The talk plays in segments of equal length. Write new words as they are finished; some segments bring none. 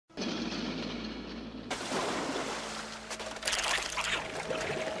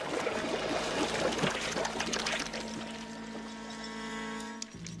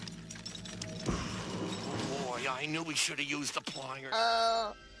knew we should have used the pliers.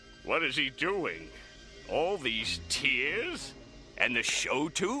 What is he doing? All these tears? And the show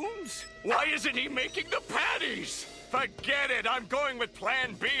tunes? Why isn't he making the patties? Forget it. I'm going with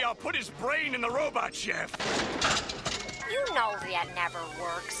Plan B. I'll put his brain in the robot chef. You know that never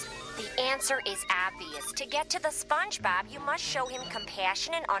works. The answer is obvious. To get to the SpongeBob, you must show him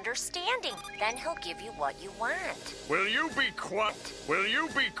compassion and understanding. Then he'll give you what you want. Will you be quiet? Will you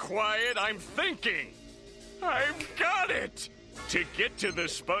be quiet? I'm thinking. I've got it. To get to the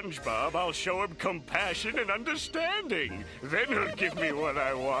SpongeBob, I'll show him compassion and understanding. Then he'll give me what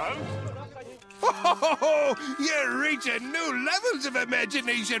I want. Oh, you're reaching new levels of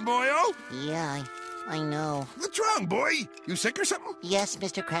imagination, boyo. Yeah, I know. What's wrong, boy? You sick or something? Yes,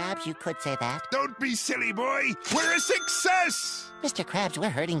 Mr. Krabs, you could say that. Don't be silly, boy. We're a success. Mr. Krabs,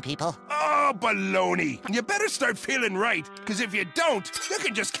 we're hurting people. Oh, baloney. You better start feeling right, because if you don't, you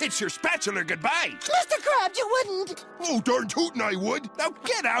can just kiss your spatula goodbye. Mr. Krabs, you wouldn't. Oh, darn tootin' I would. Now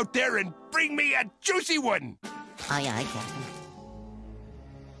get out there and bring me a juicy one. Aye, Captain.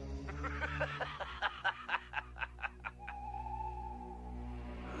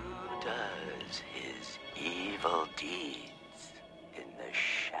 Who does his evil deeds in the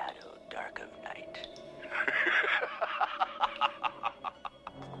shadow dark of night?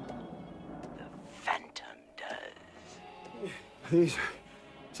 The Phantom does. These are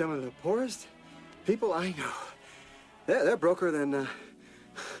some of the poorest people I know. They're broker than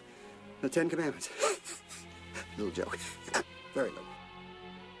the Ten Commandments. Little joke. Very little.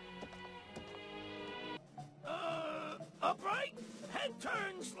 Upright, head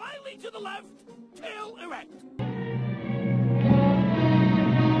turned slightly to the left, tail erect.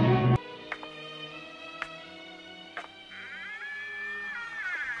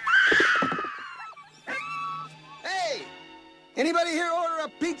 Hey! Anybody here order a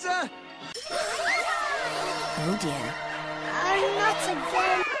pizza? Oh, dear. Our nuts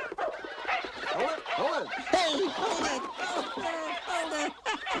again. Hold it. Hey, hold it. Hold it.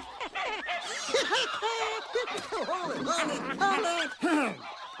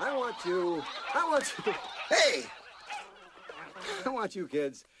 I want you. Hey! I want you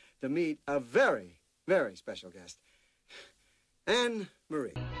kids to meet a very, very special guest. Anne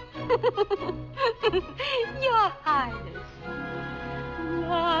Marie. Your Highness.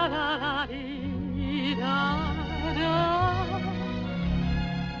 La, la, la, dee, da, da.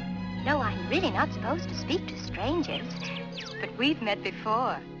 No, I'm really not supposed to speak to strangers, but we've met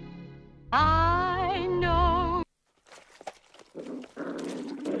before. I know.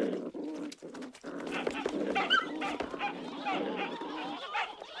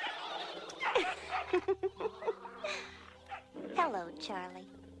 Hello, Charlie.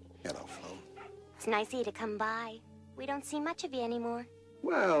 Hello, Flo. It's nice of you to come by. We don't see much of you anymore.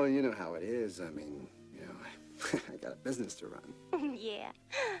 Well, you know how it is. I mean, I got a business to run. Yeah,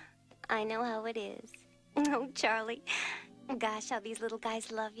 I know how it is. Oh, Charlie. Gosh, how these little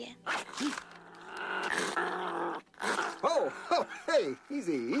guys love you. Oh, hey,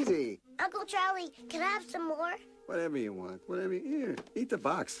 easy. Uncle Charlie, can I have some more? Whatever you want. Here, eat the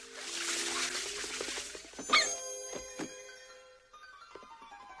box.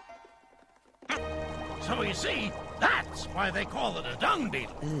 So you see, that's why they call it a dung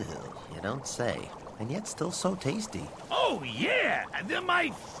beetle. Ew, you don't say. And yet still so tasty. Oh, yeah, and they're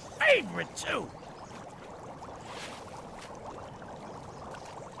my favorite, too.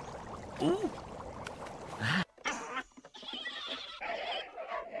 Ooh. That's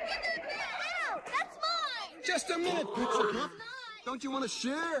mine! Just a minute, Pizza Pup. Don't you want to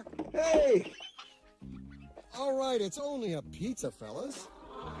share? Hey! All right, it's only a pizza, fellas.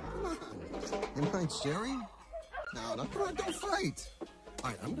 Come on. You mind sharing? No, come on, don't fight. All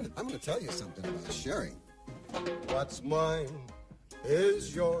right, I'm gonna tell you something about sharing. What's mine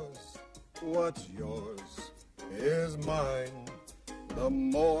is yours. What's yours is mine. The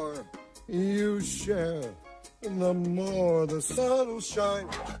more you share, the more the sun will shine.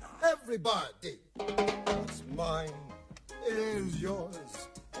 Everybody, what's mine is yours.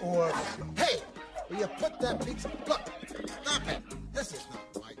 Hey, will you put that pizza? Look, stop it. This is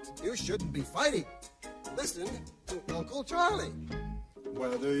not right. You shouldn't be fighting. Listen to Uncle Charlie.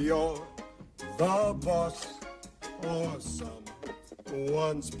 Whether you're the boss or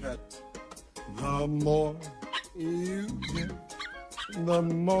someone's pet, the more you give, the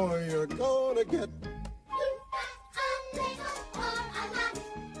more you're gonna get.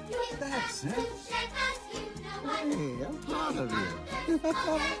 That's it. Hey, I'm proud of you.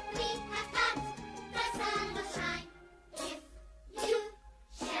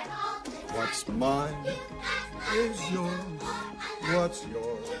 What's mine is yours. What's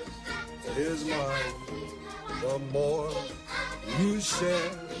yours is mine. The more you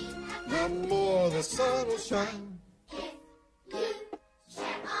share, the more the sun will shine.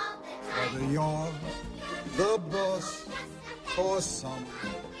 Whether you're the boss or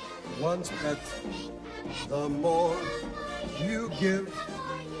someone's pet, the more you give,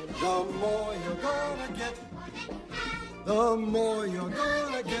 the more you're gonna get. The more you're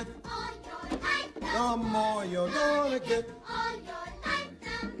gonna get, the more you're gonna get.